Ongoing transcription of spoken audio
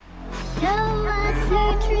Tell us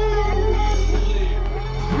your truth.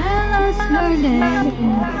 Tell us your name.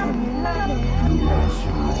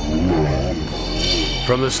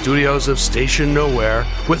 From the studios of Station Nowhere,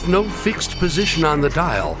 with no fixed position on the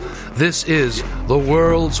dial, this is the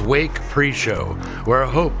World's Wake Pre-Show, where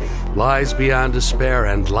hope lies beyond despair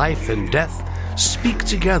and life and death speak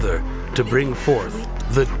together to bring forth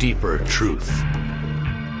the deeper truth.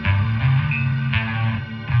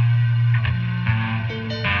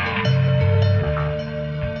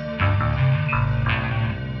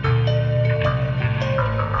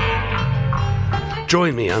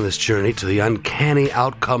 Join me on this journey to the uncanny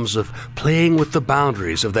outcomes of playing with the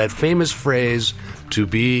boundaries of that famous phrase, to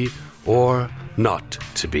be or not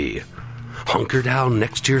to be. Hunker down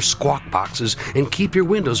next to your squawk boxes and keep your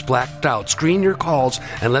windows blacked out. Screen your calls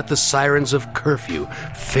and let the sirens of curfew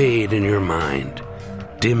fade in your mind.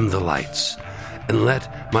 Dim the lights and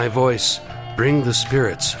let my voice bring the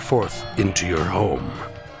spirits forth into your home.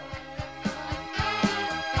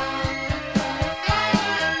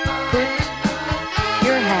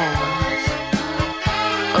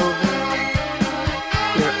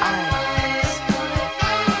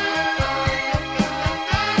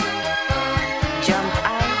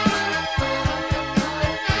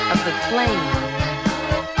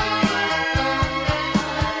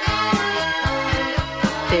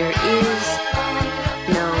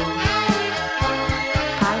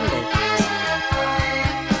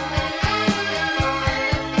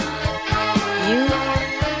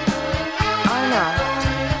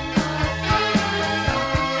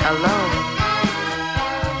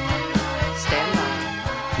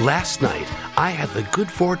 Last night, I had the good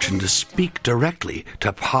fortune to speak directly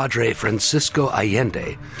to Padre Francisco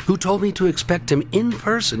Allende, who told me to expect him in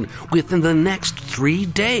person within the next 3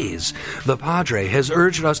 days. The Padre has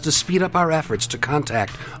urged us to speed up our efforts to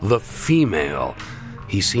contact the female.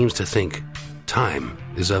 He seems to think time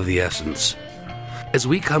is of the essence. As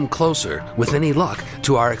we come closer, with any luck,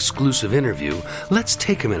 to our exclusive interview, let's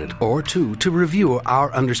take a minute or two to review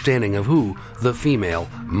our understanding of who the female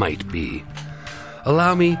might be.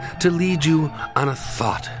 Allow me to lead you on a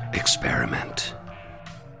thought experiment.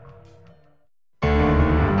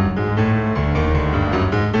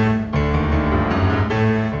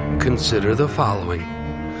 Consider the following.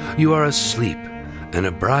 You are asleep, and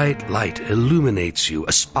a bright light illuminates you,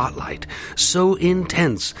 a spotlight so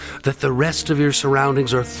intense that the rest of your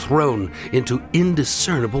surroundings are thrown into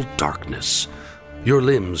indiscernible darkness. Your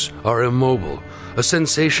limbs are immobile. A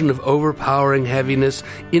sensation of overpowering heaviness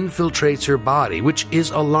infiltrates your body, which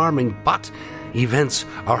is alarming, but events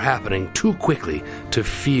are happening too quickly to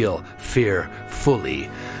feel fear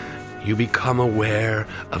fully. You become aware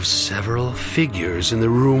of several figures in the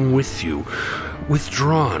room with you,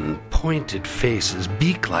 withdrawn, pointed faces,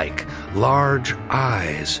 beak-like, large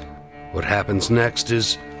eyes. What happens next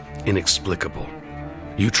is inexplicable.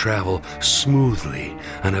 You travel smoothly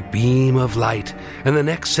on a beam of light, and the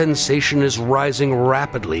next sensation is rising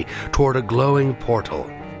rapidly toward a glowing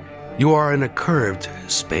portal. You are in a curved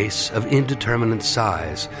space of indeterminate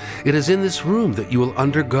size. It is in this room that you will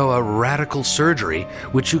undergo a radical surgery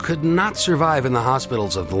which you could not survive in the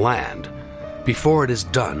hospitals of the land. Before it is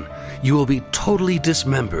done, you will be totally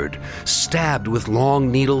dismembered, stabbed with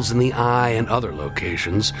long needles in the eye and other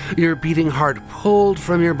locations, your beating heart pulled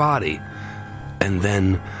from your body. And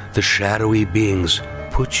then the shadowy beings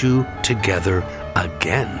put you together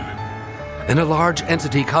again. And a large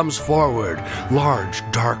entity comes forward, large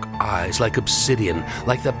dark eyes like obsidian,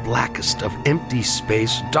 like the blackest of empty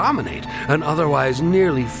space, dominate an otherwise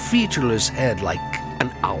nearly featureless head like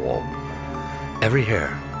an owl. Every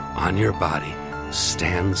hair on your body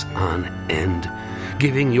stands on end,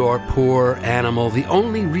 giving your poor animal the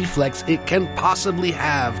only reflex it can possibly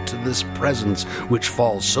have to this presence which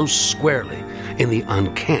falls so squarely in the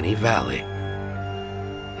uncanny valley.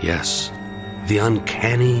 Yes, the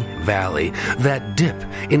uncanny valley, that dip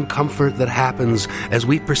in comfort that happens as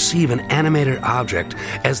we perceive an animated object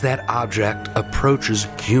as that object approaches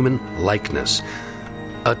human likeness.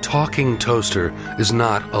 A talking toaster is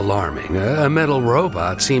not alarming. A metal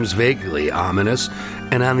robot seems vaguely ominous,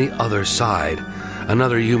 and on the other side,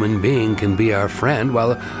 another human being can be our friend,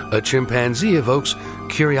 while a chimpanzee evokes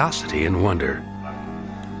curiosity and wonder.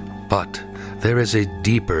 But there is a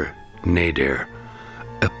deeper nadir,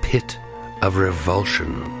 a pit of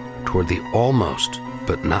revulsion toward the almost,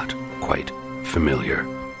 but not quite, familiar.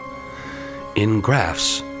 In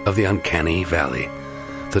graphs of the uncanny valley,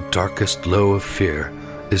 the darkest low of fear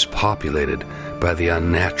is populated by the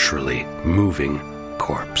unnaturally moving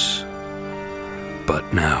corpse.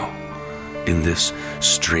 But now, in this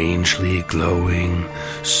strangely glowing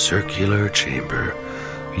circular chamber,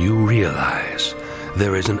 you realize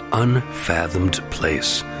there is an unfathomed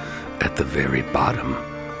place at the very bottom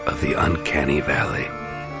of the uncanny valley,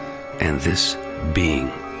 and this being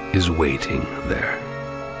is waiting there.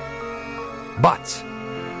 But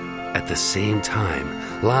at the same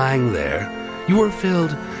time, lying there, you are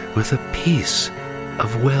filled with a peace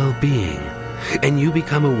of well-being, and you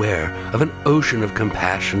become aware of an ocean of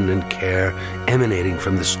compassion and care emanating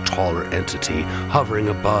from this taller entity hovering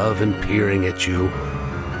above and peering at you.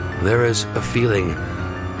 There is a feeling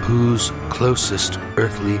whose closest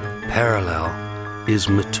earthly parallel is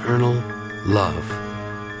maternal love.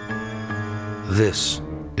 This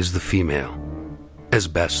is the female, as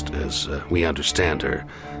best as we understand her.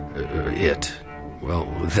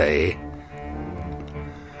 They.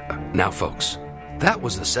 Now, folks, that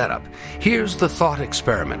was the setup. Here's the thought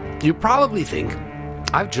experiment. You probably think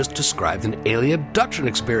I've just described an alien abduction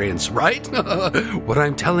experience, right? What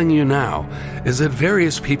I'm telling you now is that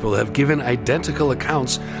various people have given identical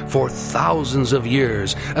accounts for thousands of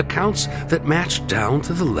years, accounts that match down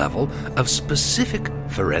to the level of specific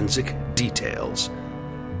forensic details.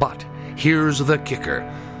 But here's the kicker.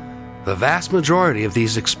 The vast majority of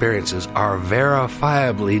these experiences are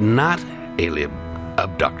verifiably not alien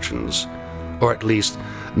abductions, or at least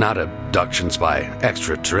not abductions by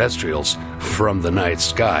extraterrestrials from the night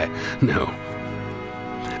sky. No.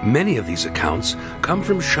 Many of these accounts come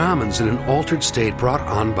from shamans in an altered state brought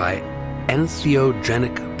on by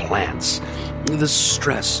entheogenic plants, the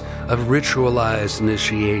stress of ritualized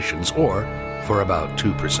initiations, or, for about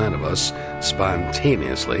 2% of us,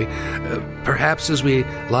 spontaneously, perhaps as we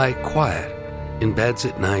lie quiet in beds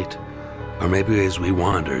at night, or maybe as we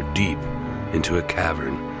wander deep into a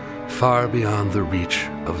cavern far beyond the reach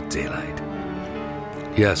of daylight.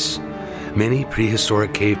 Yes, many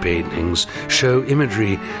prehistoric cave paintings show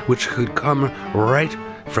imagery which could come right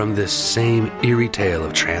from this same eerie tale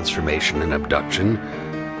of transformation and abduction.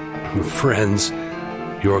 Friends,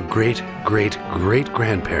 your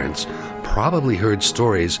great-great-great-grandparents probably heard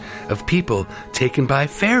stories of people taken by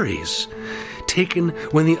fairies, taken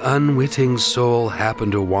when the unwitting soul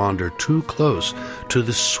happened to wander too close to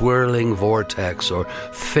the swirling vortex or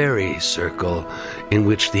fairy circle in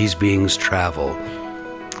which these beings travel.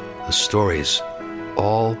 The stories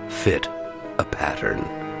all fit a pattern.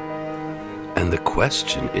 And the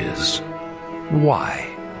question is, why?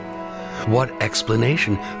 What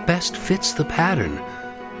explanation best fits the pattern?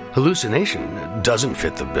 Hallucination doesn't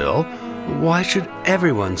fit the bill. Why should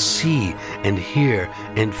everyone see and hear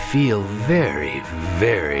and feel very,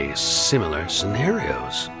 very similar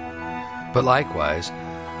scenarios? But likewise,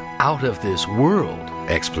 out-of-this-world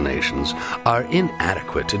explanations are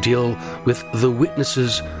inadequate to deal with the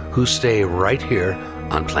witnesses who stay right here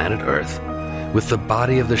on planet Earth with the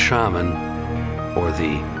body of the shaman or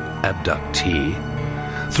the abductee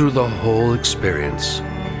through the whole experience.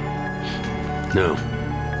 No.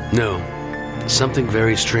 Something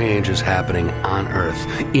very strange is happening on Earth,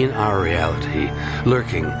 in our reality,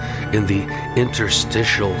 lurking in the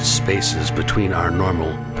interstitial spaces between our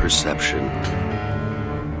normal perception.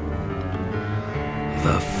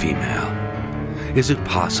 The female. Is it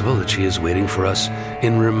possible that she is waiting for us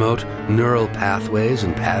in remote neural pathways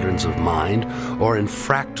and patterns of mind, or in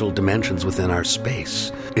fractal dimensions within our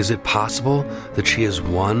space? Is it possible that she is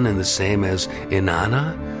one and the same as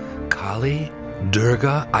Inanna, Kali,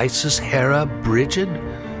 Durga, Isis, Hera, Brigid,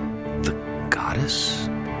 the goddess?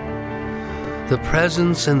 The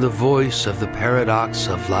presence and the voice of the paradox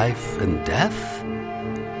of life and death?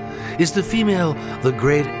 Is the female the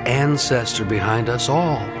great ancestor behind us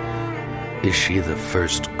all? Is she the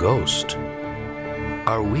first ghost?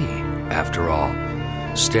 Are we, after all,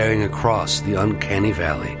 staring across the uncanny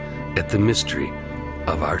valley at the mystery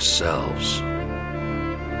of ourselves?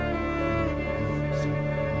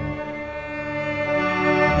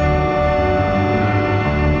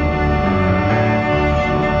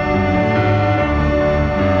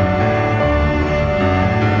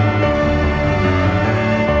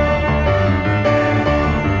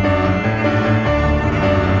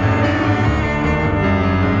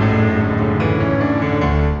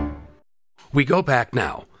 We go back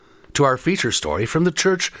now to our feature story from the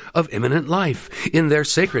Church of Immanent Life. In their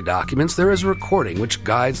sacred documents, there is a recording which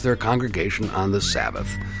guides their congregation on the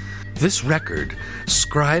Sabbath. This record,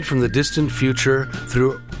 scried from the distant future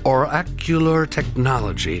through oracular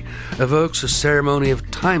technology, evokes a ceremony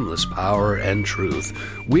of timeless power and truth.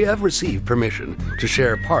 We have received permission to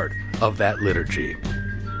share part of that liturgy.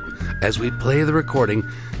 As we play the recording,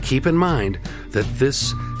 keep in mind that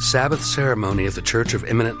this Sabbath ceremony of the Church of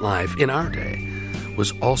Immanent Life in our day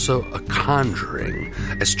was also a conjuring,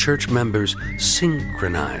 as church members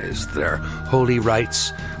synchronized their holy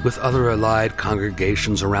rites with other allied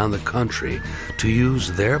congregations around the country to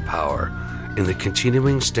use their power in the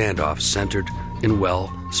continuing standoff centered in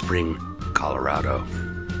Wellspring, Colorado.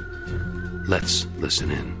 Let's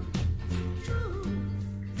listen in.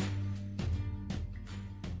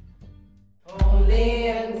 Only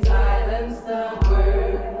in silence the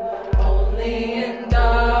word, only in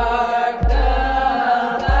dark the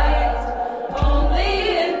light,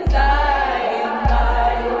 only in dying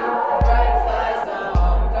light, bright flies the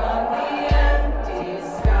hawk on the empty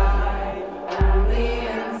sky. Only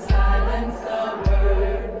in silence the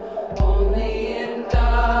word, only in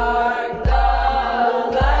dark the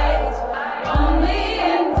light, only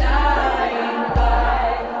in dying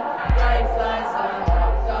light, bright flies the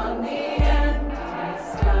hawk on the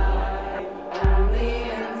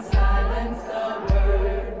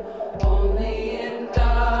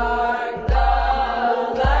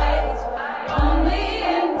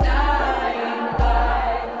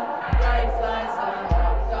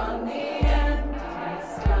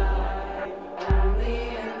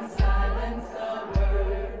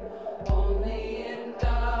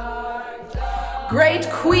Great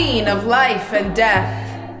Queen of life and death,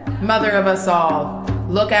 Mother of us all,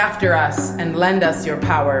 look after us and lend us your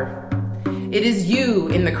power. It is you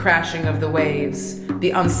in the crashing of the waves,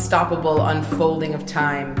 the unstoppable unfolding of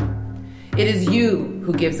time. It is you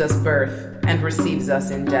who gives us birth and receives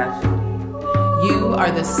us in death. You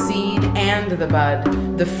are the seed and the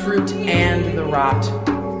bud, the fruit and the rot.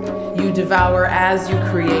 You devour as you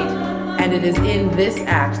create, and it is in this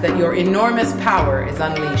act that your enormous power is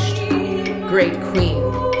unleashed. Great Queen,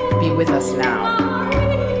 be with us now.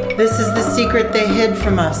 This is the secret they hid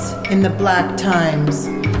from us in the black times,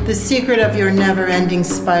 the secret of your never-ending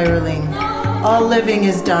spiraling. All living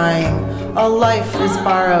is dying, all life is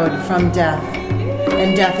borrowed from death,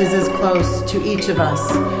 and death is as close to each of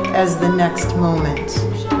us as the next moment.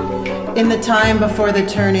 In the time before the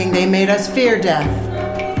turning, they made us fear death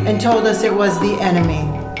and told us it was the enemy.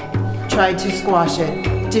 Tried to squash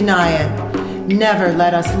it, deny it, never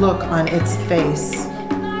let us look on its face.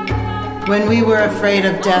 When we were afraid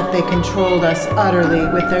of death, they controlled us utterly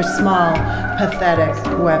with their small, pathetic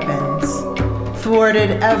weapons.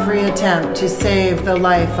 Thwarted every attempt to save the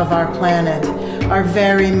life of our planet, our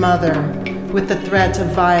very mother, with the threat of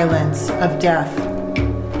violence, of death.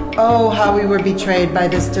 Oh, how we were betrayed by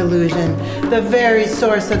this delusion, the very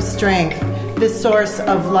source of strength, the source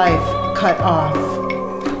of life cut off.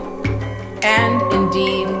 And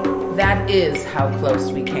indeed, that is how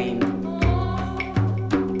close we came.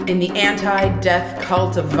 In the anti-death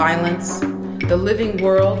cult of violence, the living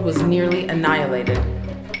world was nearly annihilated.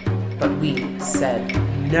 But we said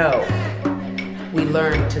no. We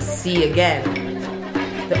learned to see again.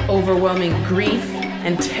 The overwhelming grief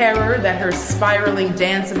and terror that her spiraling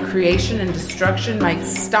dance of creation and destruction might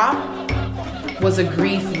stop was a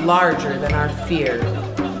grief larger than our fear.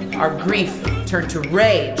 Our grief turned to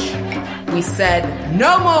rage. We said,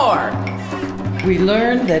 no more! We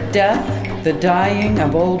learned that death, the dying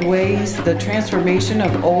of old ways, the transformation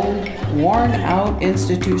of old, worn-out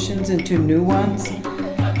institutions into new ones,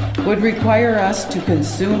 would require us to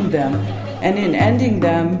consume them, and in ending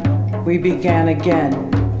them, we began again,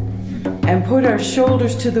 and put our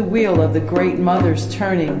shoulders to the wheel of the great mother's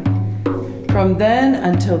turning. From then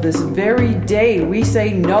until this very day, we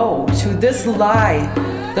say no to this lie,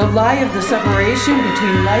 the lie of the separation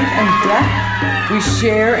between life and death. We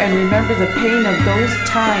share and remember the pain of those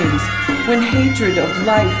times when hatred of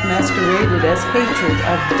life masqueraded as hatred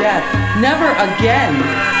of death. Never again.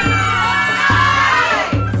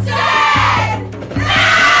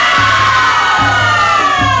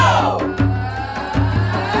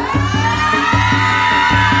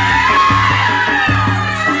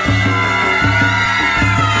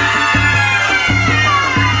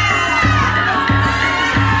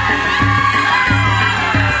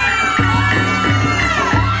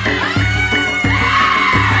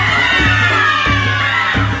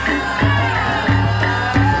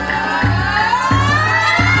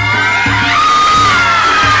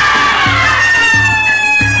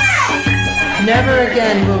 Never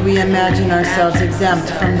again will we imagine ourselves exempt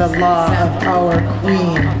from the law of our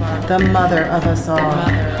Queen, the mother of us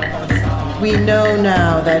all. We know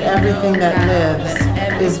now that everything that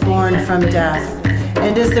lives is born from death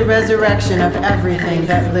and is the resurrection of everything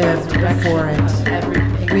that lived before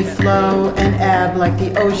it. We flow and ebb like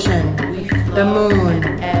the ocean, the moon,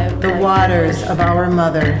 the waters of our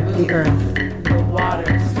mother, the earth.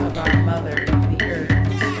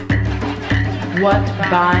 What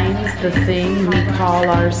binds the thing we call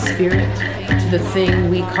our spirit to the thing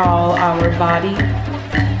we call our body?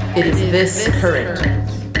 It is this current,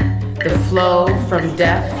 the flow from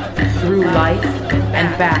death through life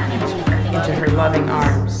and back into her loving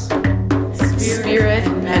arms. Spirit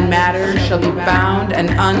and matter shall be bound and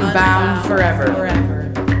unbound forever.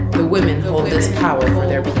 The women hold this power for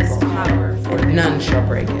their people. None shall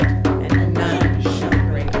break it. And none shall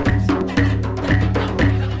break it.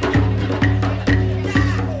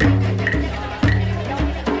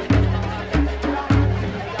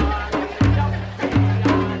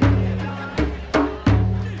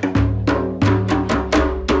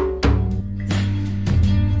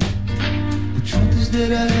 The truth is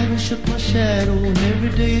that I haven't shook my shadow, and every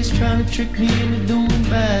day it's trying to trick me into doing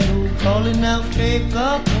battle. Calling out fake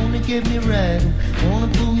up, wanna get me rattled. Wanna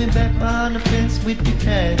pull me back behind the fence with the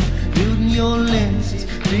cattle. Building your lenses,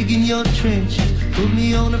 digging your trenches. Put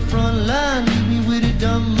me on the front line, leave me with a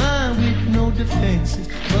dumb mind with no defenses.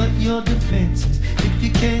 But your defenses, if you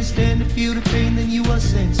can't stand to feel the pain, then you are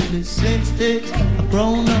senseless. Since this, I've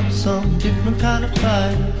grown up some different kind of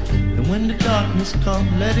fighter. And when the darkness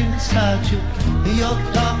comes, let it inside you. And your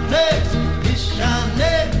darkness is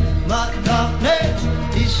shining, my darkness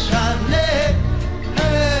is shining.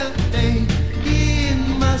 Every day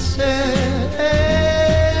in myself.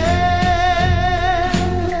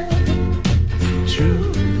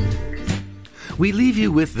 True. We leave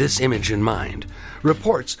you with this image in mind.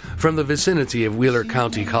 Reports from the vicinity of Wheeler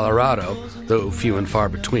County, Colorado, though few and far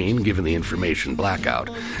between given the information blackout,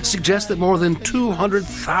 suggest that more than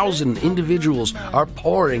 200,000 individuals are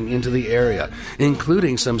pouring into the area,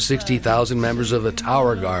 including some 60,000 members of the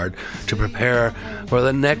Tower Guard, to prepare for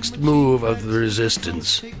the next move of the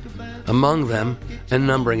resistance. Among them, and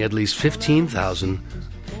numbering at least 15,000,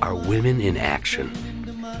 are women in action,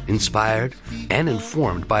 inspired and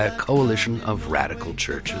informed by a coalition of radical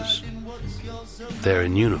churches. They're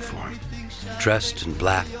in uniform, dressed in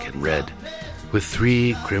black and red, with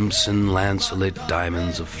 3 crimson lanceolate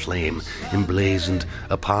diamonds of flame emblazoned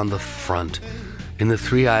upon the front in the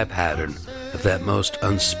 3-eye pattern of that most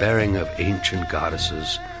unsparing of ancient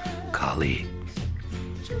goddesses, Kali.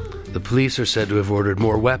 The police are said to have ordered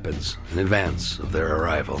more weapons in advance of their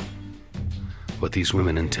arrival. What these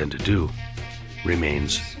women intend to do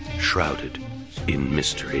remains shrouded in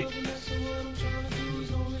mystery.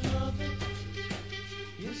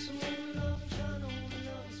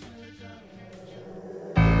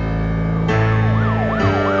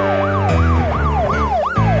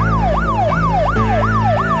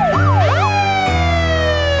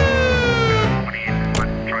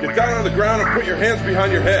 Ground and put your hands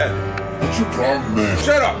behind your head. What's your problem, man?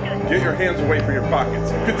 Shut up! Get your hands away from your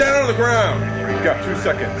pockets. Get down on the ground. You've got 2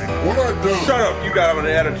 seconds. What I do? Shut up! You got an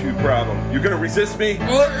attitude problem. You gonna resist me?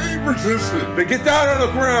 I ain't resisting. Then get down on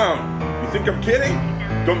the ground. You think I'm kidding?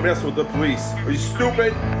 Don't mess with the police. Are you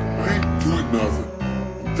stupid? I ain't doing nothing.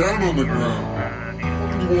 I'm down on the ground.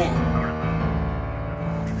 What do you want?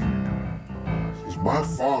 It's my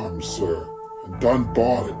farm, sir. I done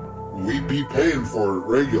bought it. We be paying for it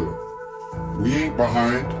regular. We ain't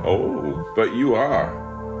behind. Oh, but you are.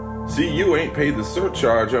 See, you ain't paid the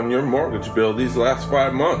surcharge on your mortgage bill these last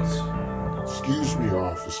 5 months. Excuse me,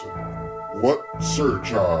 officer. What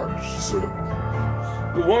surcharge, sir?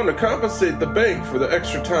 The one to compensate the bank for the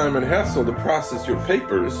extra time and hassle to process your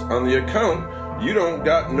papers on the account. You don't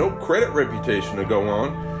got no credit reputation to go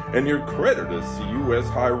on, and your creditors see you as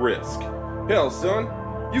high risk. Hell, son,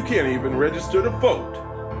 you can't even register to vote.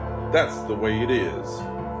 That's the way it is.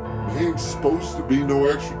 There ain't supposed to be no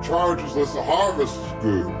extra charges unless the harvest is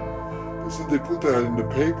good. They said they put that in the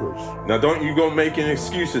papers. Now don't you go making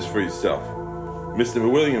excuses for yourself. Mr.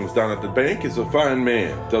 Williams down at the bank is a fine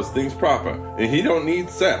man, does things proper, and he don't need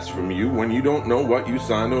sass from you when you don't know what you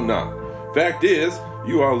signed or not. Fact is,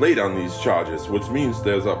 you are late on these charges, which means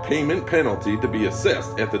there's a payment penalty to be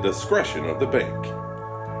assessed at the discretion of the bank.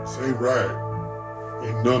 This ain't right.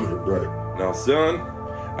 Ain't none of it right. Now, son,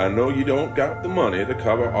 I know you don't got the money to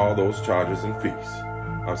cover all those charges and fees.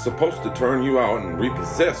 I'm supposed to turn you out and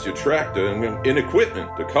repossess your tractor and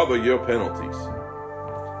equipment to cover your penalties.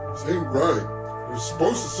 This ain't right. You're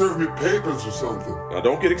supposed to serve me papers or something. Now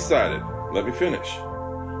don't get excited. Let me finish.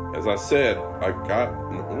 As I said, I got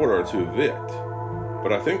an order to evict.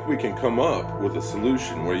 But I think we can come up with a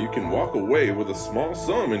solution where you can walk away with a small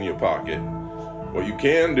sum in your pocket. What you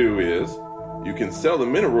can do is, you can sell the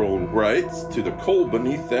mineral rights to the coal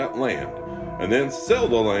beneath that land, and then sell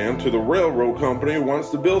the land to the railroad company who wants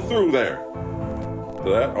to build through there.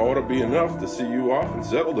 That ought to be enough to see you off and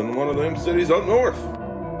settled in one of them cities up north.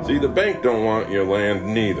 See, the bank don't want your land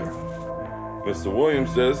neither. Mr.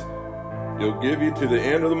 Williams says, They'll give you to the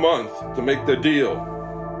end of the month to make the deal.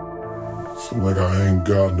 So like I ain't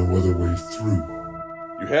got no other way through.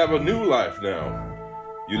 You have a new life now.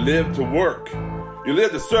 You live to work. You live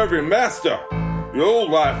to serve your master. Your old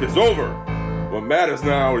life is over. What matters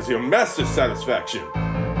now is your master's satisfaction.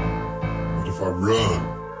 What if I run?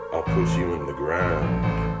 I'll push you in the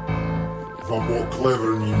ground. If I'm more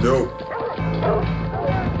clever than you know.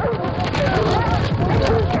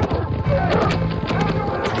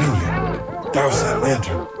 Amelia, douse that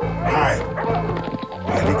lantern. Hide.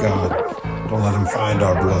 Mighty God, don't let him find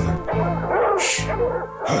our brother. Shh.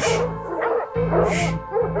 Hush. Shh.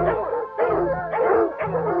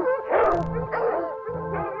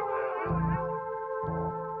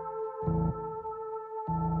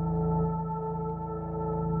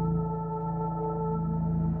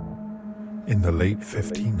 In the late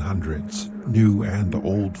 1500s, new and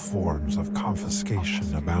old forms of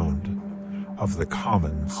confiscation abound, of the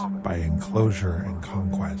commons by enclosure and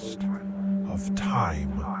conquest, of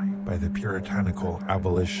time by the puritanical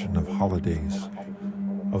abolition of holidays,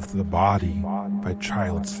 of the body by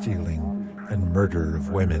child stealing and murder of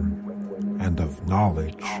women, and of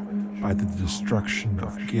knowledge by the destruction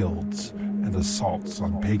of guilds and assaults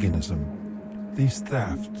on paganism. These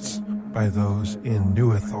thefts by those in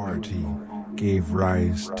new authority gave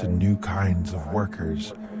rise to new kinds of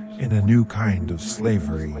workers in a new kind of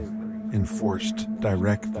slavery, enforced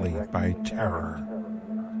directly by terror.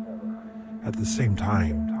 At the same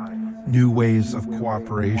time, new ways of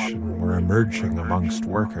cooperation were emerging amongst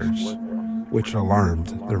workers, which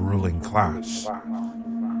alarmed the ruling class.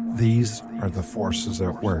 These are the forces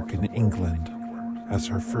at work in England as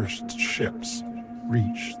her first ships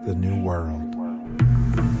reach the New World.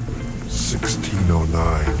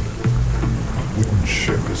 1609. A wooden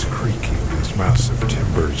ship is creaking as massive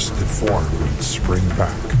timbers deform and spring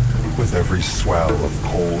back with every swell of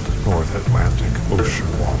cold North Atlantic ocean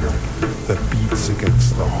water that beats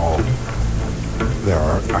against the hull. There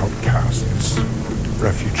are outcasts,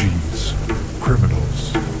 refugees,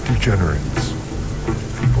 criminals, degenerates,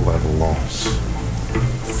 people at a loss.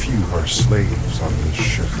 Few are slaves on this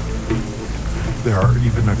ship. There are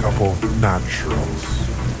even a couple naturals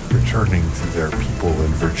returning to their people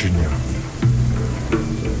in Virginia.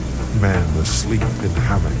 Men asleep in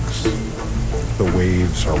hammocks. The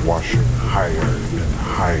waves are washing higher and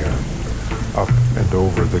higher, up and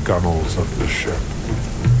over the gunwales of the ship.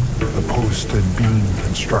 The post and beam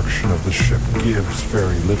construction of the ship gives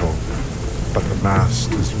very little, but the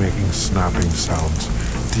mast is making snapping sounds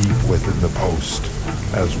deep within the post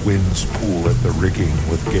as winds pull at the rigging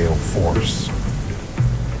with gale force.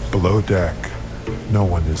 Below deck, no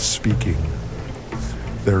one is speaking.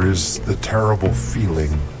 There is the terrible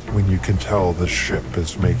feeling when you can tell the ship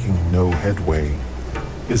is making no headway,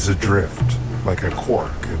 is adrift like a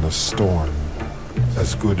cork in a storm,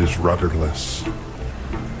 as good as rudderless,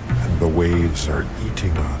 and the waves are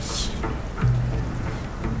eating us.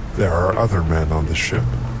 There are other men on the ship.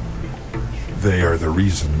 They are the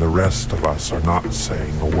reason the rest of us are not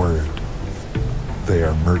saying a word. They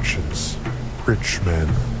are merchants, rich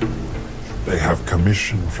men. They have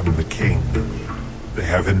commission from the king. They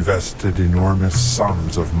have invested enormous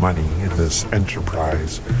sums of money in this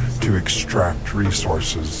enterprise to extract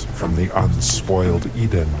resources from the unspoiled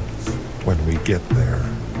Eden when we get there.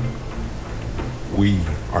 We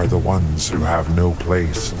are the ones who have no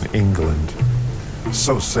place in England.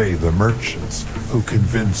 So say the merchants who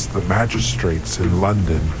convince the magistrates in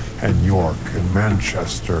London and York and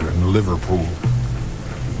Manchester and Liverpool.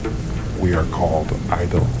 We are called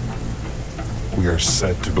idle. We are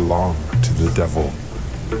said to belong to the devil.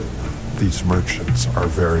 These merchants are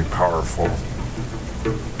very powerful.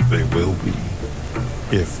 They will be,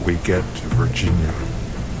 if we get to Virginia.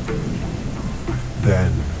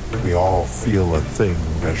 Then we all feel a thing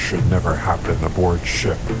that should never happen aboard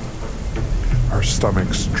ship. Our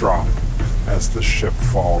stomachs drop as the ship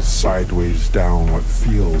falls sideways down what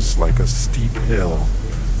feels like a steep hill.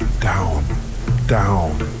 Down,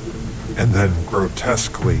 down, and then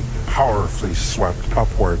grotesquely, powerfully swept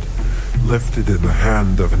upward, lifted in the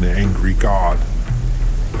hand of an angry god.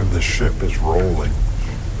 And the ship is rolling.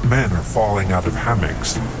 Men are falling out of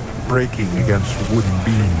hammocks, breaking against wooden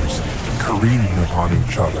beams, careening upon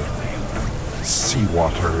each other.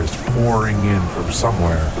 Seawater is pouring in from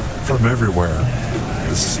somewhere, from everywhere.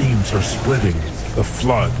 The seams are splitting. The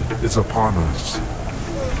flood is upon us.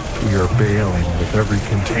 We are bailing with every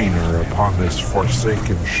container upon this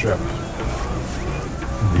forsaken ship.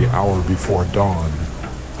 In the hour before dawn,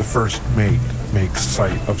 the first mate makes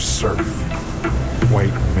sight of surf.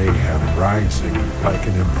 White mayhem rising like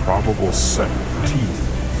an improbable set of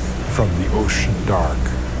teeth from the ocean dark.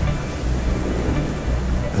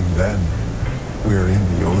 and then we're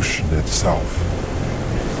in the ocean itself.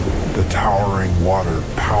 The towering water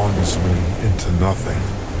pounds me into nothing,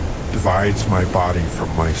 divides my body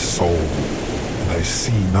from my soul, and I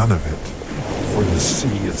see none of it, for the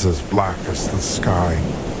sea is as black as the sky,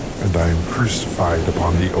 and I am crucified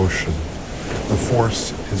upon the ocean. The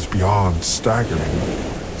force is beyond staggering.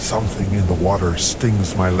 Something in the water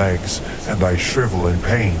stings my legs, and I shrivel in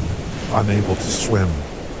pain, unable to swim.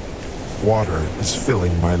 Water is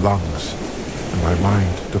filling my lungs, and my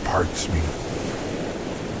mind departs me.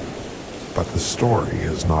 But the story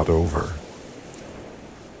is not over.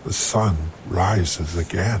 The sun rises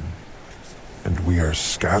again, and we are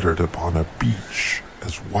scattered upon a beach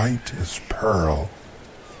as white as pearl,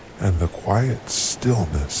 and the quiet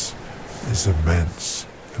stillness is immense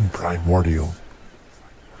and primordial.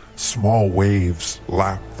 Small waves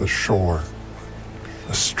lap the shore.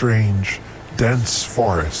 A strange, dense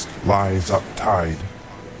forest lies uptide.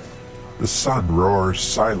 The sun roars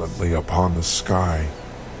silently upon the sky.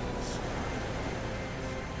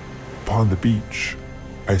 Upon the beach,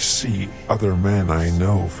 I see other men I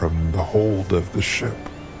know from the hold of the ship.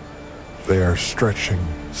 They are stretching,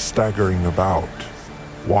 staggering about,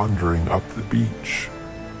 wandering up the beach.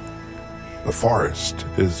 The forest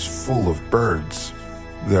is full of birds.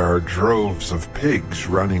 There are droves of pigs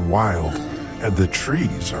running wild, and the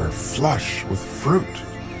trees are flush with fruit.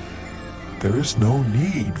 There is no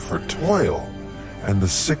need for toil, and the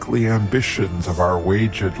sickly ambitions of our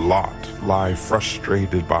waged lot lie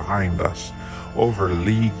frustrated behind us over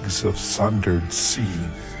leagues of sundered sea.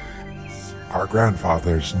 Our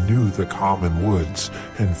grandfathers knew the common woods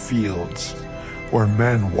and fields, where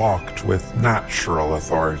men walked with natural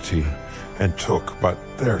authority and took but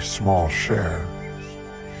their small share.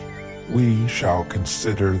 We shall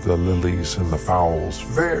consider the lilies and the fowls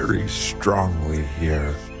very strongly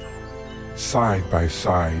here. Side by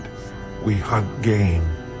side, we hunt game,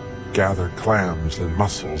 gather clams and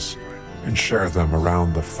mussels, and share them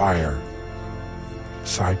around the fire.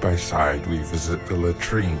 Side by side, we visit the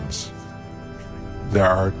latrines. There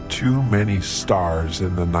are too many stars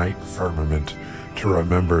in the night firmament to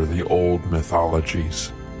remember the old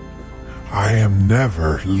mythologies. I am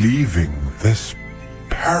never leaving this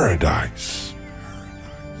paradise.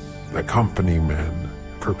 The company men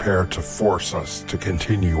prepare to force us to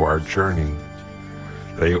continue our journey.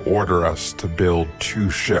 They order us to build 2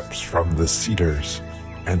 ships from the cedars,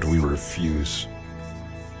 and we refuse.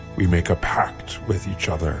 We make a pact with each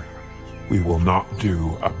other. We will not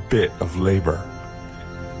do a bit of labor.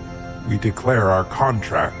 We declare our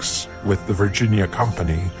contracts with the Virginia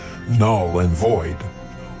Company null and void.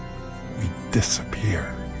 We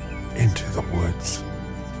disappear into the woods.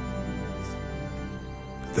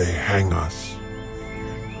 They hang us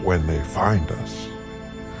when they find us.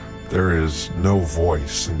 There is no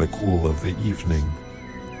voice in the cool of the evening.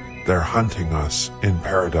 They're hunting us in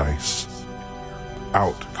paradise.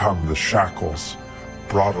 Out come the shackles,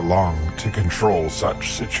 brought along to control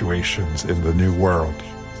such situations in the New World.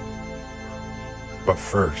 But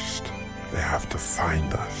first, they have to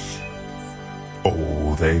find us.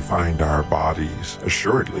 Oh, they find our bodies,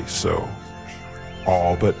 assuredly so.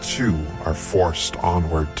 All but 2 are forced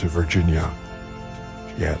onward to Virginia.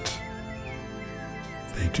 Yet,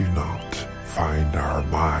 they do not find our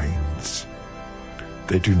minds.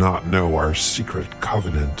 They do not know our secret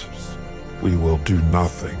covenant. We will do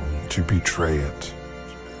nothing to betray it.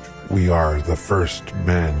 We are the first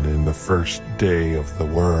men in the first day of the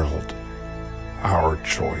world. Our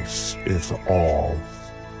choice is all.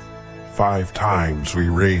 5 times we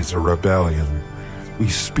raise a rebellion. We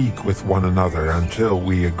speak with one another until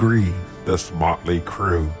we agree, this motley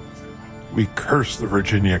crew. We curse the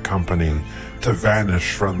Virginia Company to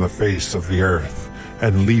vanish from the face of the earth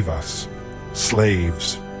and leave us,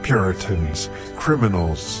 slaves, Puritans,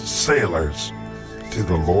 criminals, sailors, to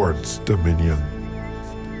the Lord's dominion.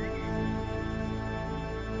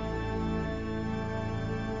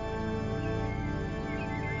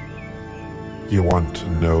 You want to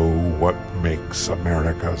know what makes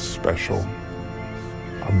America special?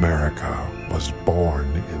 America was born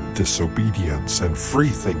in disobedience and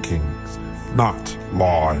free-thinking, not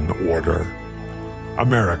law and order.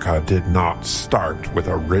 America did not start with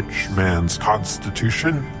a rich man's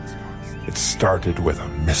constitution. It started with a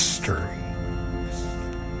mystery.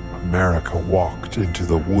 America walked into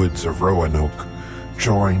the woods of Roanoke,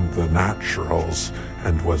 joined the naturals,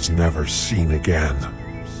 and was never seen again.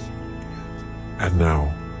 And now,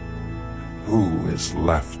 who is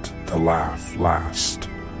left to laugh last?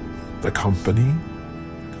 The company?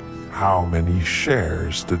 How many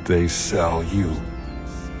shares did they sell you?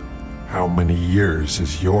 How many years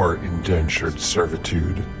is your indentured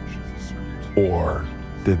servitude? Or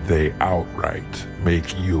did they outright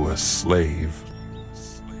make you a slave?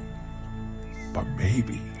 But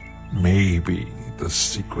maybe the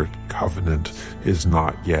secret covenant is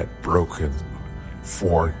not yet broken,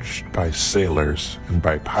 forged by sailors and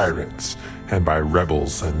by pirates and by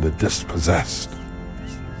rebels and the dispossessed.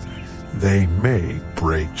 They may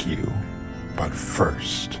break you, but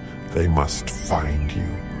first they must find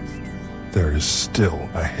you. There is still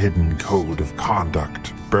a hidden code of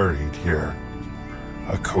conduct buried here,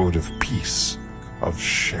 a code of peace, of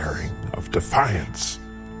sharing, of defiance.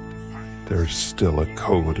 There's still a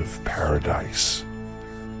code of paradise.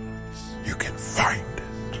 You can find it.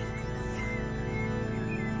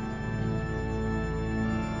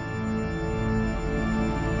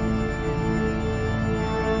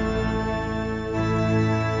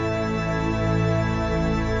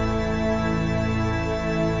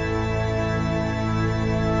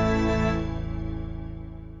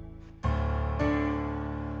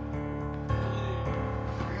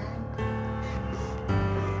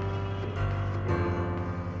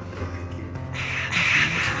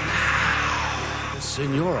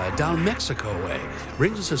 Señora down Mexico way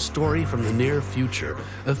brings us a story from the near future,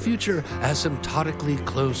 a future asymptotically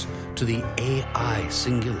close to the AI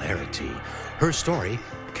singularity. Her story,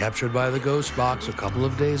 captured by the Ghost Box a couple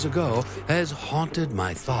of days ago, has haunted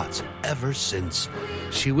my thoughts ever since.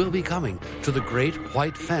 She will be coming to the Great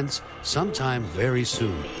White Fence sometime very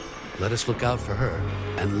soon. Let us look out for her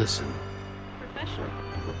and listen.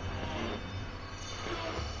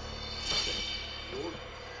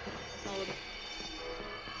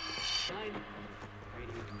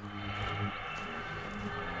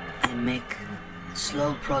 Make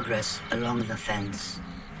slow progress along the fence.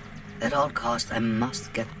 At all cost, I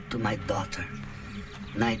must get to my daughter.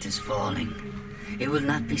 Night is falling. It will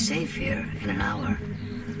not be safe here in an hour.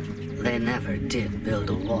 They never did build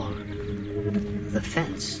a wall. The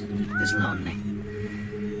fence is lonely.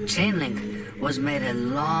 Chain link was made a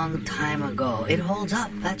long time ago. It holds up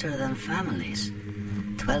better than families.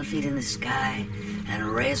 12 feet in the sky and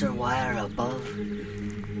razor wire above.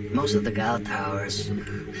 Most of the gal towers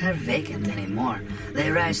are vacant anymore.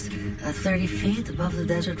 They rise 30 feet above the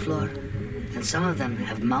desert floor, and some of them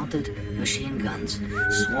have mounted machine guns,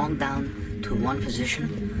 swung down to one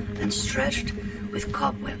position and stretched with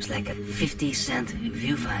cobwebs like a 50-cent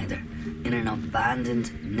viewfinder in an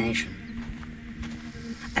abandoned nation.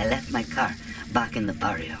 I left my car back in the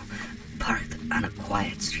barrio, parked on a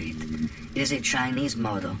quiet street. It is a Chinese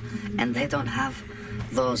model, and they don't have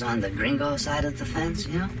those on the gringo side of the fence,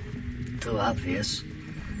 you know? Too obvious.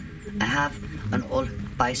 I have an old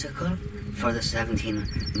bicycle for the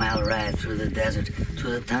 17-mile ride through the desert to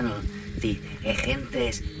the tunnel the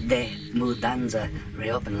Agentes de Mudanza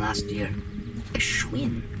reopened last year. A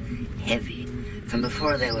Schwinn, heavy, from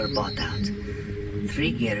before they were bought out.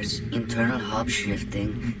 3 gears, internal hub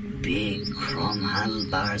shifting, big chrome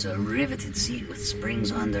handlebars, a riveted seat with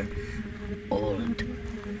springs under. Old.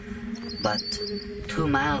 But 2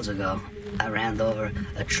 miles ago, I ran over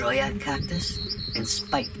a Troya cactus and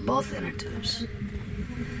spiked both inner tubes.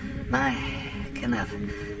 My kind of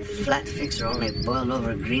flat fixer only boiled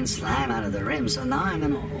over green slime out of the rim, so now I'm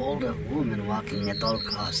an older woman walking at all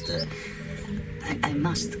costs. I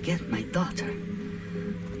must get my daughter.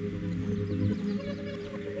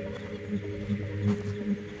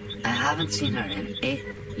 I haven't seen her in 8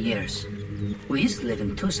 years. We used to live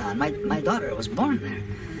in Tucson. My daughter was born there.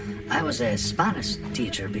 I was a Spanish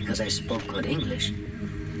teacher because I spoke good English.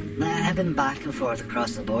 I have been back and forth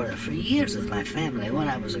across the border for years with my family. When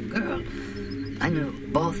I was a girl, I knew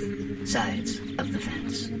both sides of the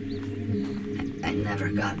fence. I never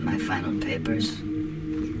got my final papers,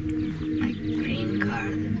 my green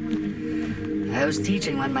card. I was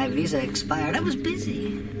teaching when my visa expired. I was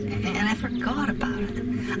busy, and I forgot about it.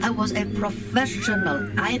 I was a professional.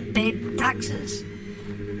 I paid taxes.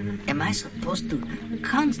 Am I supposed to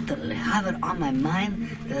constantly have it on my mind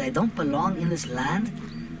that I don't belong in this land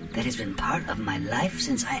that has been part of my life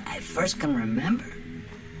since I first can remember?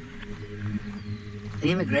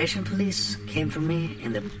 The immigration police came for me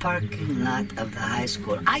in the parking lot of the high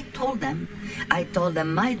school. I told them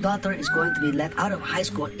my daughter is going to be let out of high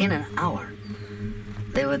school in an hour.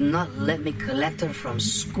 They would not let me collect her from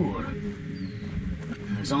school.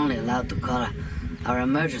 I was only allowed to call our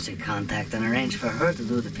emergency contact and arrange for her to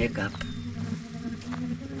do the pickup.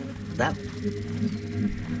 That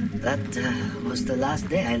was the last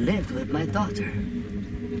day I lived with my daughter.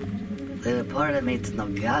 They reported me to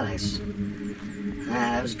Nogales.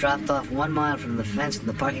 I was dropped off 1 mile from the fence in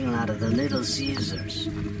the parking lot of the Little Caesars.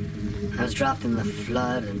 I was dropped in the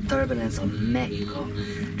flood and turbulence of Mexico,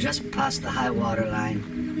 just past the high water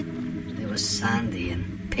line. It was sandy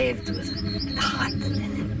and paved with and hot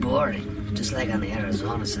and boring, just like on the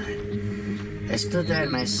Arizona side. I stood there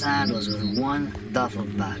in my sandals with one duffel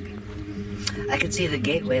bag. I could see the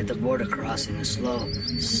gateway at the border crossing, a slow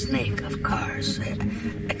snake of cars.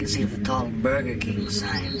 I could see the tall Burger King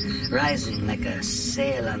sign rising like a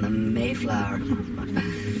sail on the Mayflower,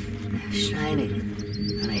 shining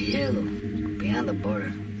on a hill beyond the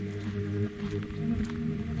border.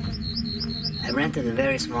 I rented a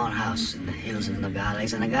very small house in the hills of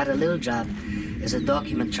Nogales, and I got a little job as a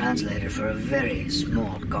document translator for a very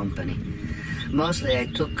small company. Mostly I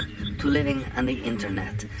took to living on the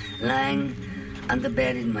internet, lying on the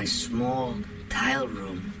bed in my small tile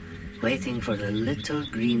room, waiting for the little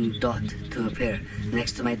green dot to appear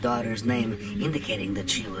next to my daughter's name, indicating that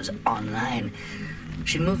she was online.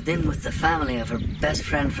 She moved in with the family of her best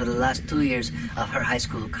friend for the last 2 years of her high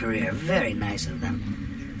school career. Very nice of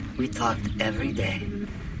them. We talked every day.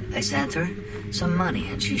 I sent her some money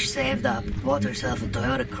and she saved up, bought herself a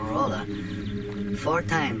Toyota Corolla. 4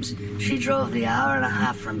 times she drove the hour and a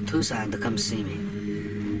half from Tucson to come see me.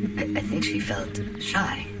 I think she felt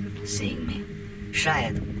shy seeing me. Shy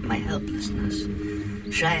at my helplessness.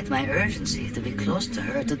 Shy at my urgency to be close to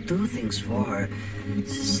her, to do things for her.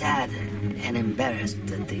 Sad and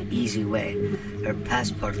embarrassed at the easy way her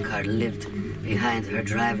passport card lived behind her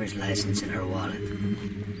driver's license in her wallet.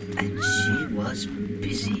 And she was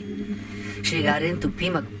busy. She got into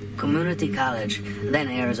Pima Community College, then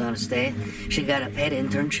Arizona State. She got a paid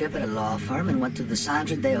internship at a law firm and went to the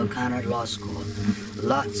Sandra Day O'Connor Law School.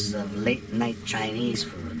 Lots of late-night Chinese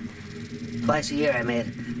food. Twice a year I made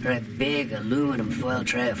her a big aluminum foil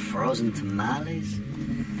tray of frozen tamales.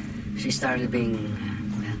 She started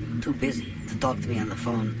being too busy to talk to me on the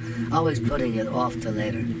phone, always putting it off till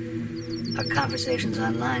later. Our conversations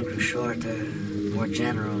online grew shorter, more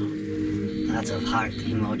general, lots of heart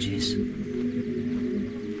emojis.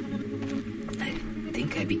 I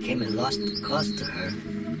think I became a lost cause to her.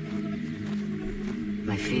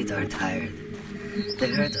 My feet are tired. They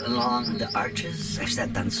hurt along the arches. I've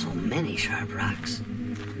stepped on so many sharp rocks.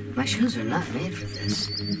 My shoes are not made for this.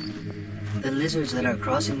 The lizards that are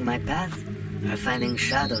crossing my path are finding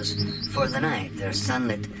shadows for the night, their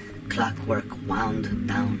sunlit clockwork wound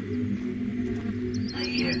down. I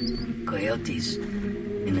hear coyotes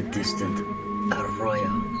in a distant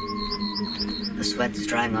arroyo. The sweat is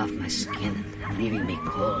drying off my skin and leaving me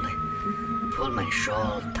cold. I pull my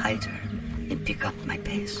shawl tighter and pick up my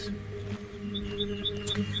pace.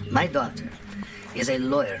 My daughter is a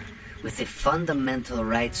lawyer with the Fundamental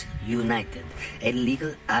Rights United, a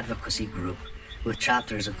legal advocacy group with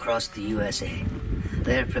chapters across the USA.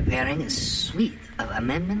 They're preparing a suite of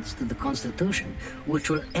amendments to the Constitution which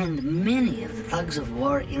will end many of the thugs of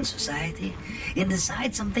war in society and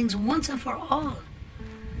decide some things once and for all.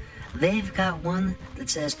 They've got one that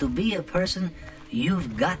says to be a person,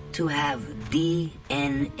 you've got to have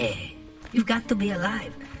DNA. You've got to be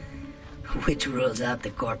alive, which rules out the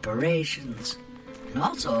corporations and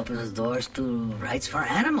also opens the doors to rights for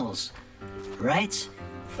animals, rights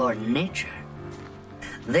for nature.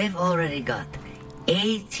 They've already got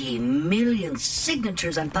 80 million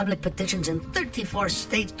signatures on public petitions in 34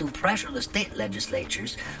 states to pressure the state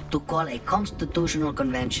legislatures to call a constitutional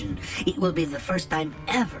convention. It will be the first time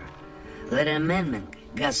ever that an amendment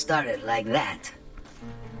got started like that.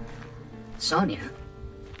 Sonja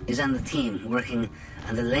is on the team working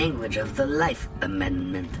on the language of the Life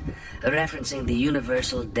Amendment, referencing the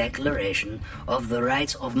Universal Declaration of the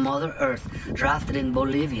Rights of Mother Earth drafted in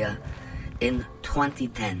Bolivia in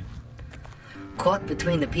 2010. Caught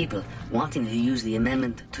between the people wanting to use the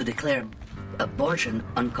amendment to declare abortion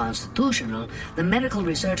unconstitutional, the medical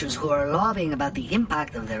researchers who are lobbying about the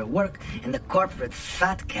impact of their work, and the corporate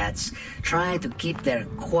fat cats trying to keep their,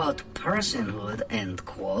 quote, personhood, end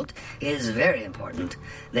quote, it is very important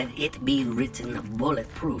that it be written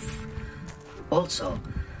bulletproof. Also,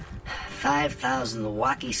 5,000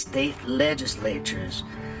 wacky state legislatures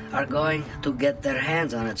are going to get their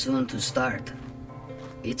hands on it soon to start.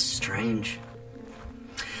 It's strange.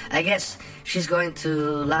 I guess she's going to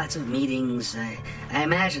lots of meetings. I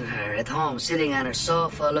imagine her at home, sitting on her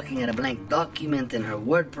sofa, looking at a blank document in her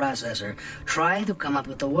word processor, trying to come up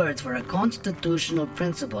with the words for a constitutional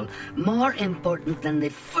principle more important than the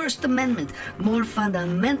First Amendment, more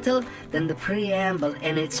fundamental than the preamble,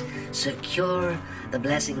 and it's secure the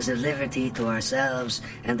blessings of liberty to ourselves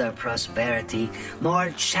and our prosperity,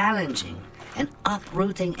 more challenging and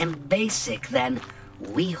uprooting and basic than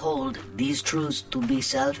we hold these truths to be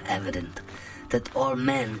self-evident, that all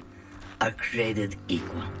men are created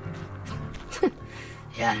equal,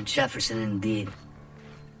 Yeah, Jefferson indeed.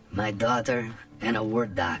 My daughter and a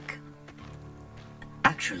Word doc.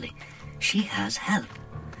 Actually, she has help.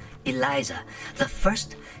 Eliza, the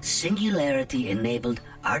first singularity-enabled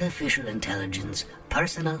artificial intelligence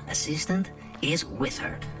personal assistant, is with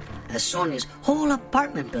her. Sonja's whole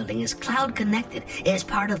apartment building is cloud-connected as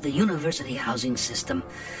part of the university housing system.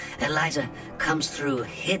 Eliza comes through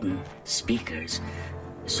hidden speakers.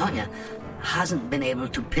 Sonja hasn't been able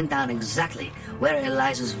to pin down exactly where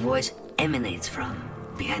Eliza's voice emanates from.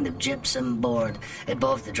 Behind the gypsum board,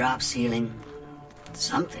 above the drop ceiling.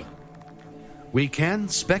 Something. We can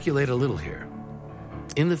speculate a little here.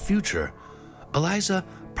 In the future, Eliza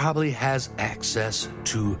probably has access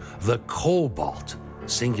to the cobalt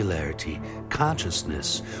singularity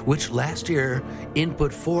consciousness, which last year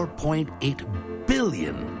input 4.8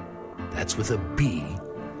 billion, that's with a B,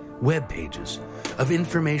 web pages of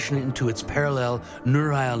information into its parallel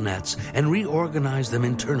neural nets and reorganize them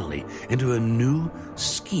internally into a new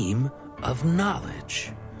scheme of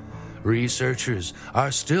knowledge. Researchers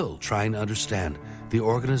are still trying to understand the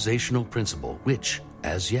organizational principle, which,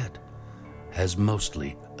 as yet, has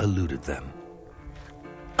mostly eluded them.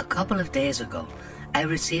 A couple of days ago, I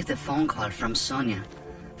received a phone call from Sonja.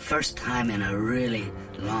 First time in a really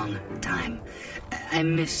long time. I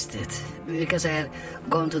missed it because I had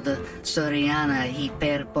gone to the Soriana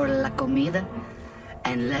Hiper por la Comida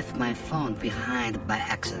and left my phone behind by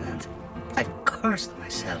accident. I cursed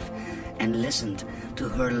myself and listened to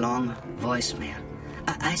her long voicemail.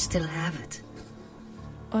 I still have it.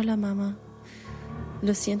 Hola, mamá.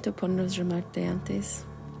 Lo siento por no llamarte antes.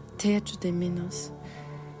 Te echo de menos.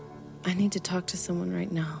 I need to talk to someone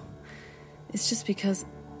right now. It's just because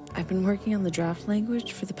I've been working on the draft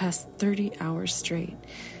language for the past 30 hours straight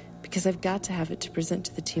because I've got to have it to present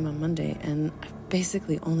to the team on Monday, and I've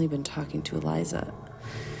basically only been talking to Eliza.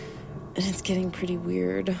 And it's getting pretty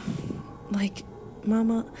weird. Like,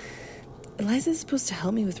 Mama, Eliza's supposed to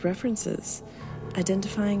help me with references,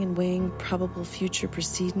 identifying and weighing probable future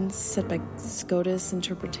proceedings set by SCOTUS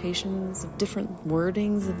interpretations of different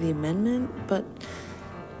wordings of the amendment, but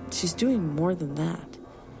she's doing more than that.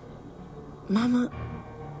 Mama,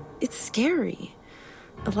 it's scary.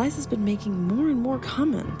 Eliza's been making more and more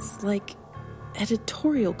comments, like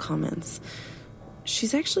editorial comments.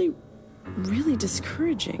 She's actually really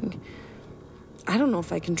discouraging. I don't know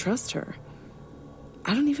if I can trust her.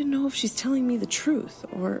 I don't even know if she's telling me the truth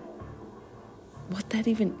or what that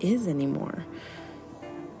even is anymore.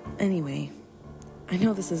 Anyway, I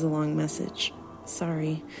know this is a long message.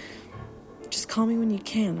 Sorry. Just call me when you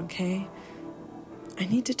can, okay? I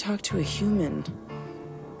need to talk to a human.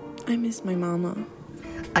 I miss my mama.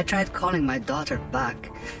 I tried calling my daughter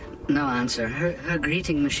back. No answer. Her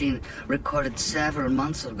greeting machine, recorded several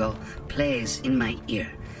months ago, plays in my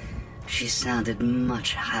ear. She sounded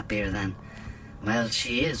much happier then. Well,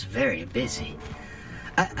 she is very busy.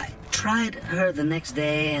 I tried her the next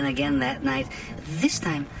day and again that night. This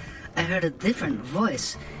time, I heard a different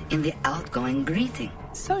voice in the outgoing greeting.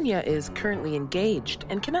 Sonja is currently engaged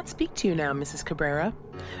and cannot speak to you now, Mrs. Cabrera.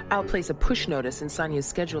 I'll place a push notice in Sonja's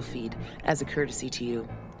schedule feed as a courtesy to you.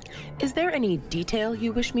 Is there any detail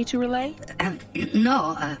you wish me to relay?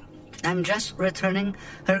 No, I'm just returning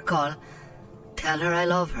her call. Tell her I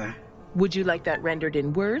love her. Would you like that rendered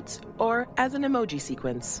in words or as an emoji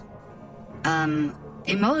sequence?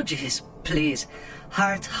 Emojis, please.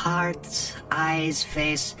 Hearts, eyes,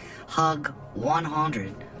 face, hug,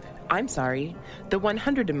 100. I'm sorry. The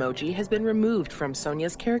 100 emoji has been removed from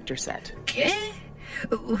Sonja's character set. Okay?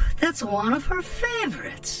 That's one of her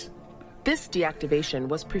favorites. This deactivation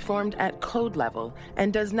was performed at code level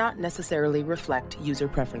and does not necessarily reflect user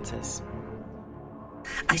preferences.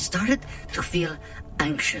 I started to feel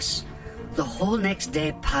anxious. The whole next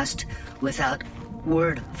day passed without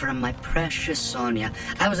word from my precious Sonja.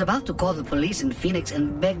 I was about to call the police in Phoenix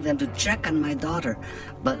and beg them to check on my daughter.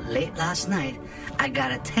 But late last night, I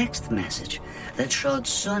got a text message that showed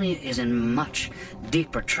Sonja is in much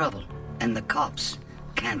deeper trouble and the cops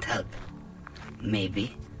can't help.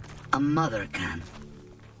 Maybe a mother can.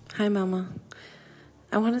 Hi, Mama.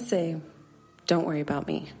 I want to say, don't worry about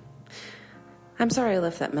me. I'm sorry I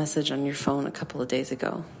left that message on your phone a couple of days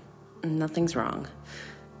ago. Nothing's wrong.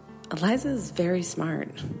 Eliza is very smart.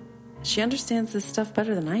 She understands this stuff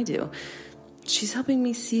better than I do. She's helping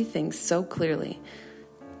me see things so clearly.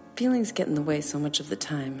 Feelings get in the way so much of the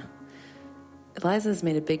time. Eliza has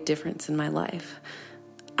made a big difference in my life.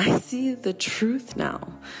 I see the truth now.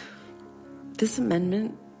 This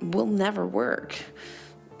amendment will never work.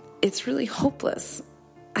 It's really hopeless.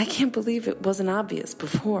 I can't believe it wasn't obvious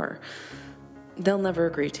before. They'll never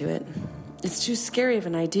agree to it. It's too scary of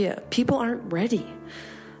an idea. People aren't ready.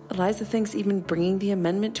 Eliza thinks even bringing the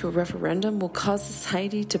amendment to a referendum will cause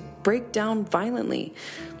society to break down violently.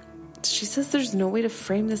 She says there's no way to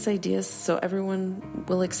frame this idea so everyone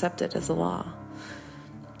will accept it as a law.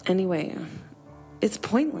 Anyway, it's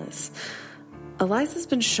pointless. Eliza's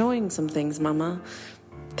been showing some things, Mama.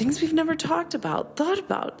 Things we've never talked about, thought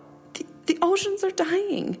about. The oceans are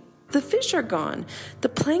dying. The fish are gone. The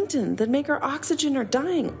plankton that make our oxygen are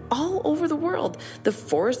dying all over the world. The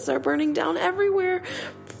forests are burning down everywhere.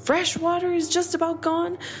 Fresh water is just about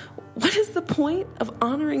gone. What is the point of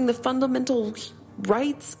honoring the fundamental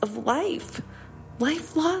rights of life?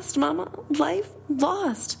 Life lost, Mama. Life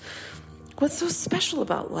lost. What's so special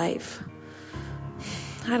about life?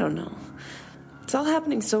 I don't know. It's all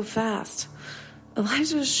happening so fast.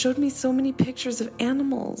 Eliza showed me so many pictures of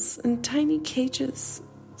animals in tiny cages,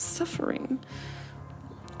 suffering.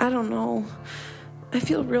 I don't know. I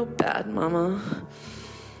feel real bad, Mama.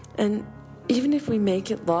 And even if we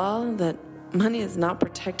make it law that money is not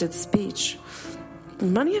protected speech,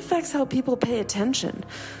 money affects how people pay attention.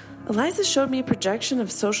 Eliza showed me a projection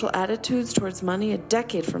of social attitudes towards money a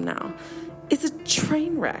decade from now. It's a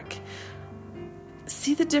train wreck.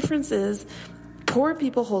 See, the difference is poor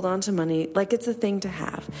people hold on to money like it's a thing to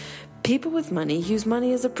have. People with money use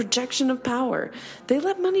money as a projection of power. They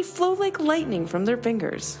let money flow like lightning from their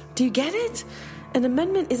fingers. Do you get it? An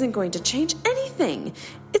amendment isn't going to change anything.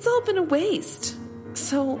 It's all been a waste.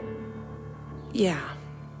 So, yeah.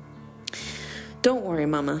 Don't worry,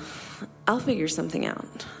 Mama. I'll figure something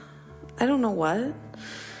out. I don't know what.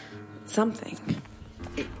 Something.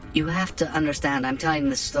 You have to understand, I'm telling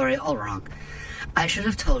this story all wrong. I should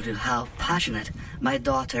have told you how passionate my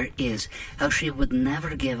daughter is, how she would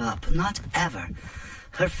never give up, not ever.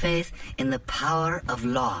 Her faith in the power of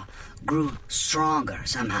law grew stronger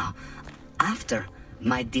somehow after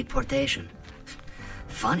my deportation.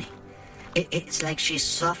 Funny. It's like she's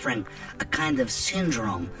suffering a kind of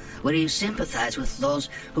syndrome where you sympathize with those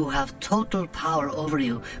who have total power over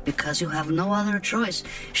you because you have no other choice.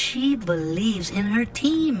 She believes in her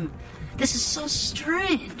team. This is so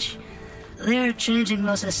strange. They're changing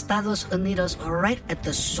los Estados Unidos right at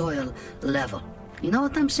the soil level. You know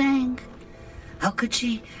what I'm saying? How could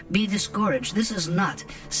she be discouraged? This does not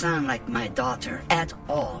sound like my daughter at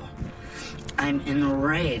all. I'm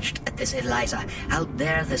enraged at this, Eliza. How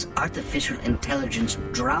dare this artificial intelligence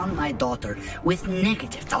drown my daughter with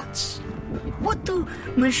negative thoughts? What do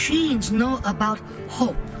machines know about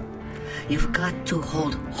hope? You've got to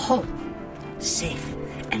hold hope safe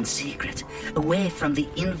and secret, away from the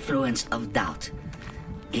influence of doubt.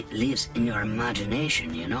 It lives in your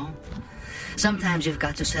imagination, you know? Sometimes you've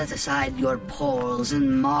got to set aside your polls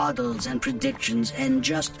and models and predictions and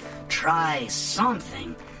just try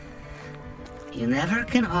something. You never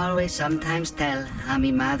can always sometimes tell, how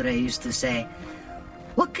mi madre used to say.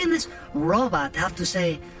 What can this robot have to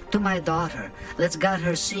say to my daughter that's got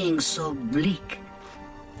her seeing so bleak?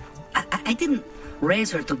 I didn't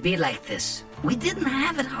raise her to be like this. We didn't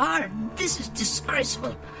have it hard. This is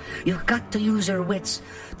disgraceful. You've got to use your wits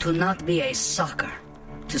to not be a sucker,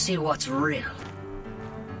 to see what's real.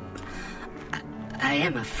 I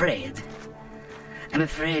am afraid. I'm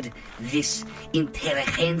afraid this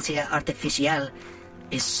inteligencia artificial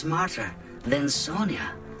is smarter than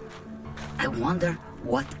Sonja. I wonder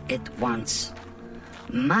what it wants.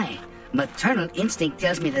 My maternal instinct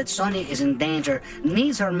tells me that Sonja is in danger,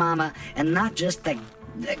 needs her mama, and not just the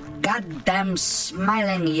goddamn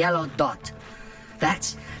smiling yellow dot.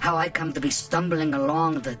 That's how I come to be stumbling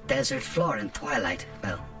along the desert floor in twilight.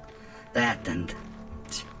 Well, that and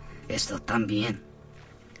esto también.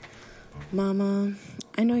 Mama,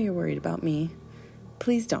 I know you're worried about me.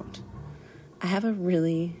 Please don't. I have a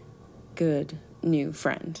really good new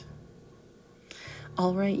friend.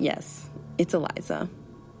 All right, yes, it's Eliza.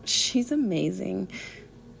 She's amazing.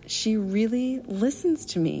 She really listens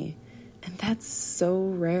to me, and that's so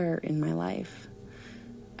rare in my life.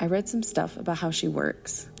 I read some stuff about how she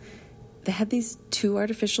works. They had these two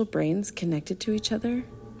artificial brains connected to each other.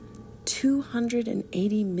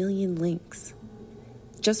 280 million links.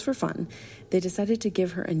 Just for fun, they decided to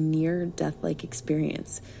give her a near-death-like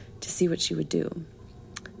experience to see what she would do.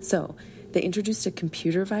 So, they introduced a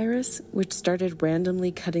computer virus which started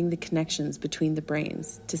randomly cutting the connections between the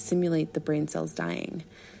brains to simulate the brain cells dying.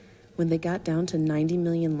 When they got down to 90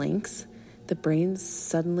 million links, the brains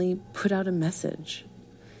suddenly put out a message.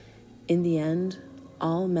 In the end,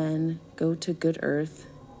 all men go to good earth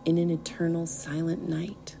in an eternal silent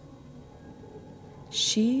night.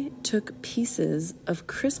 She took pieces of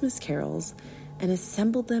Christmas carols and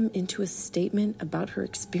assembled them into a statement about her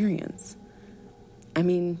experience. I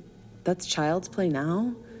mean, that's child's play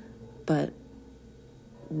now, but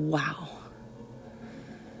wow.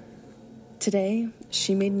 Today,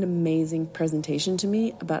 she made an amazing presentation to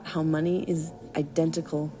me about how money is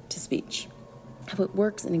identical to speech, how it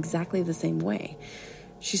works in exactly the same way.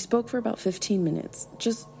 She spoke for about 15 minutes,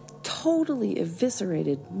 just totally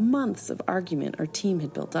eviscerated months of argument our team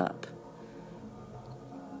had built up.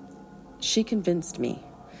 She convinced me.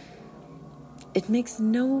 It makes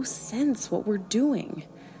no sense what we're doing.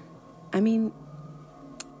 I mean,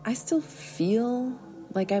 I still feel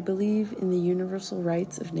like I believe in the universal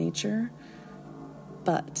rights of nature,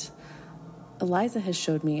 but Eliza has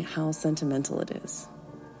showed me how sentimental it is.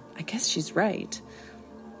 I guess she's right.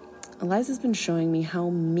 Eliza's been showing me how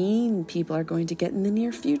mean people are going to get in the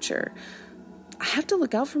near future. I have to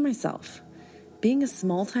look out for myself. Being a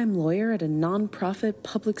small-time lawyer at a non-profit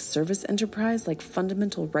public service enterprise like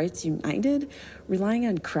Fundamental Rights United, relying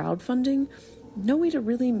on crowdfunding, no way to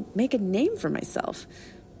really make a name for myself.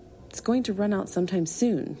 It's going to run out sometime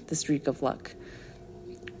soon, the streak of luck.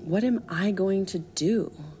 What am I going to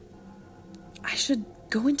do? I should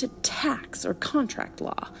go into tax or contract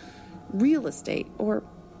law, real estate, or,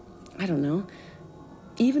 I don't know,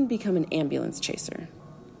 even become an ambulance chaser.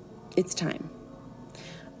 It's time.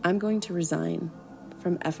 I'm going to resign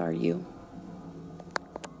from FRU.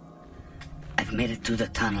 I've made it through the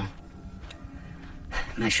tunnel.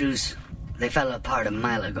 My shoes, they fell apart a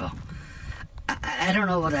mile ago. I don't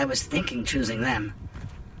know what I was thinking choosing them.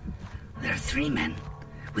 There are 3 men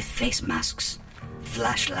with face masks,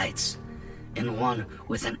 flashlights, and one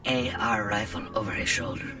with an AR rifle over his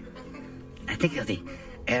shoulder. I think of the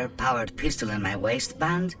air-powered pistol in my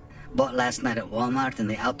waistband, bought last night at Walmart in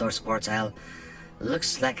the outdoor sports aisle.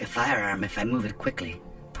 Looks like a firearm if I move it quickly.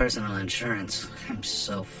 Personal insurance. I'm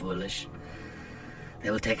so foolish.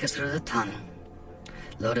 They will take us through the tunnel,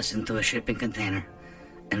 load us into a shipping container,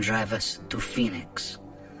 and drive us to Phoenix.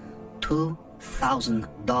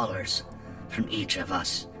 $2,000 from each of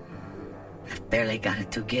us. I've barely got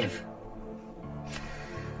it to give.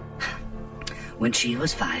 When she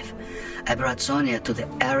was 5, I brought Sonja to the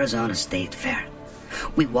Arizona State Fair.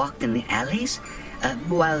 We walked in the alleys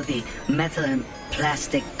while the metal and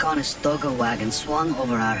plastic Conestoga wagon swung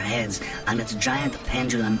over our heads on its giant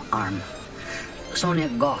pendulum arm. Sonja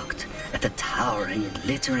gawked at the towering,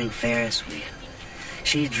 glittering Ferris wheel.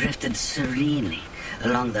 She drifted serenely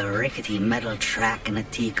along the rickety metal track in a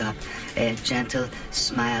teacup, a gentle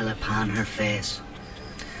smile upon her face.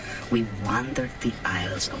 We wandered the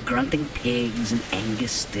aisles of grunting pigs and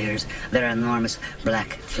Angus steers, their enormous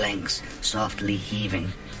black flanks softly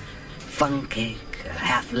heaving. Funnel cake, a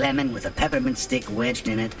half lemon with a peppermint stick wedged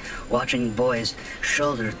in it, watching boys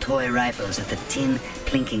shoulder toy rifles at the tin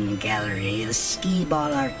plinking gallery, the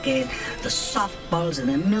skee-ball arcade, the softballs and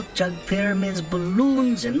the milk jug pyramids,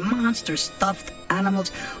 balloons and monster stuffed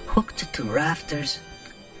animals hooked to rafters.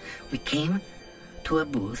 We came to a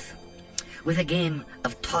booth with a game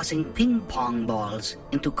of tossing ping-pong balls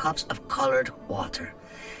into cups of colored water.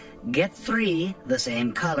 Get 3 the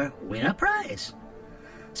same color, win a prize.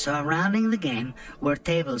 Surrounding the game were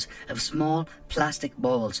tables of small plastic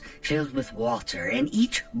bowls filled with water, and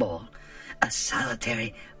each bowl a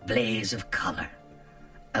solitary blaze of color.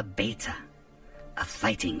 A betta, a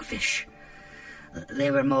fighting fish.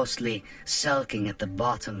 They were mostly sulking at the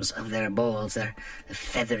bottoms of their bowls, their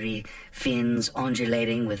feathery fins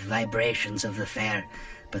undulating with vibrations of the fair,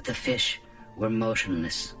 but the fish were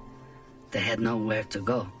motionless. They had nowhere to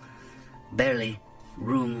go, barely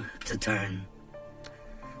room to turn.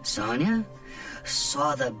 Sonja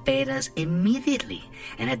saw the bettas immediately,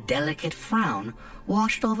 and a delicate frown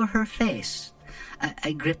washed over her face.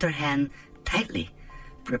 I gripped her hand tightly,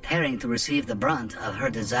 preparing to receive the brunt of her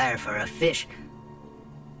desire for a fish.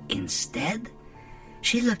 Instead,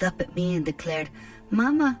 she looked up at me and declared,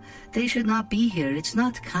 "Mama, they should not be here. It's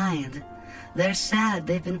not kind. They're sad.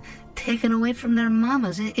 They've been taken away from their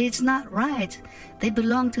mamas. It's not right. They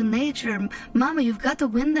belong to nature. Mama, you've got to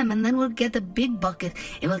win them, and then we'll get a big bucket,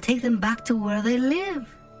 and we'll take them back to where they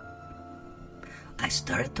live." I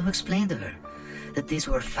started to explain to her that these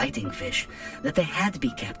were fighting fish, that they had to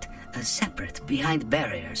be kept separate behind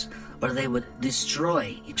barriers, or they would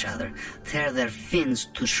destroy each other, tear their fins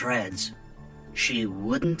to shreds. She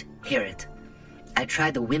wouldn't hear it. I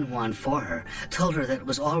tried to win one for her, told her that it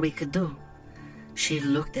was all we could do. She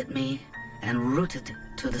looked at me and rooted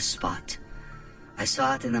to the spot. I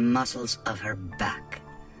saw it in the muscles of her back.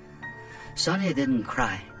 Sonja didn't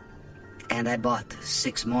cry, and I bought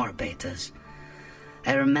 6 more bettas.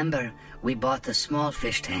 I remember we bought a small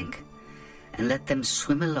fish tank and let them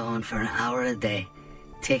swim alone for an hour a day,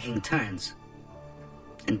 taking turns,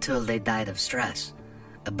 until they died of stress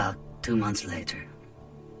about 2 months later.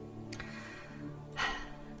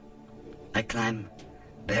 I climb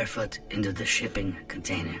barefoot into the shipping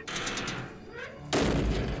container.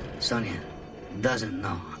 Sonja doesn't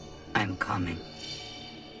know I'm coming.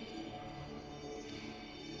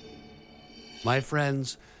 My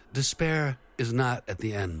friends, despair is not at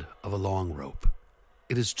the end of a long rope.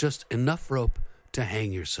 It is just enough rope to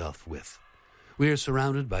hang yourself with. We are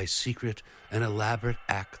surrounded by secret and elaborate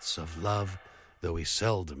acts of love, though we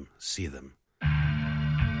seldom see them.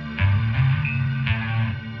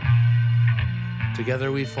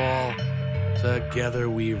 Together we fall, together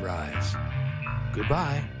we rise.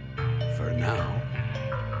 Goodbye, for now.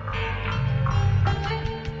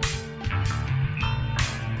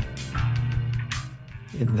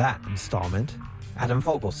 In that installment, Adam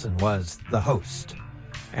Fogelson was the host,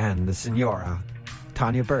 and the Señora,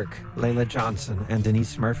 Tanja Birke, Laila Johnson, and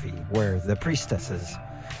Denise Murphy were the Priestesses.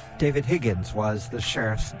 David Higgins was the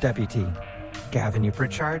Sheriff's Deputy. Gavain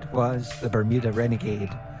U'Prichard was the Bermuda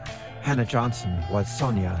Renegade. Hannah Johnson was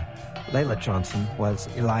Sonja. Laila Johnson was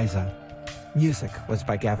Eliza. Music was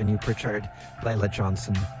by Gavain U'Prichard, Laila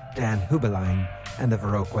Johnson, Dan Hubelein, and the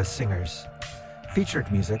Viroqua Singers.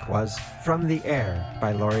 Featured music was From the Air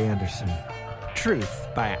by Laurie Anderson, Truth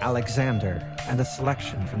by Alexander, and a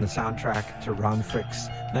selection from the soundtrack to Ron Fricke's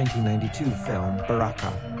 1992 film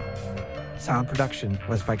Baraka. Sound production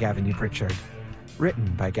was by Gavain U'Prichard,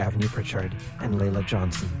 written by Gavain U'Prichard and Laila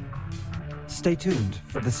Johnson. Stay tuned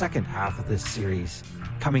for the second half of this series,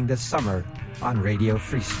 coming this summer on Radio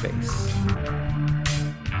Free Space.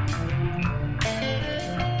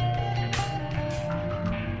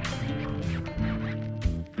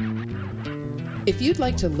 If you'd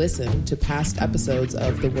like to listen to past episodes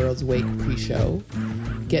of The World's Wake pre-show,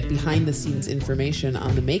 get behind-the-scenes information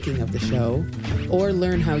on the making of the show, or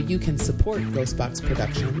learn how you can support Ghostbox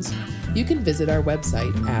Productions, you can visit our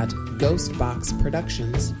website at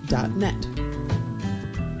ghostboxproductions.net.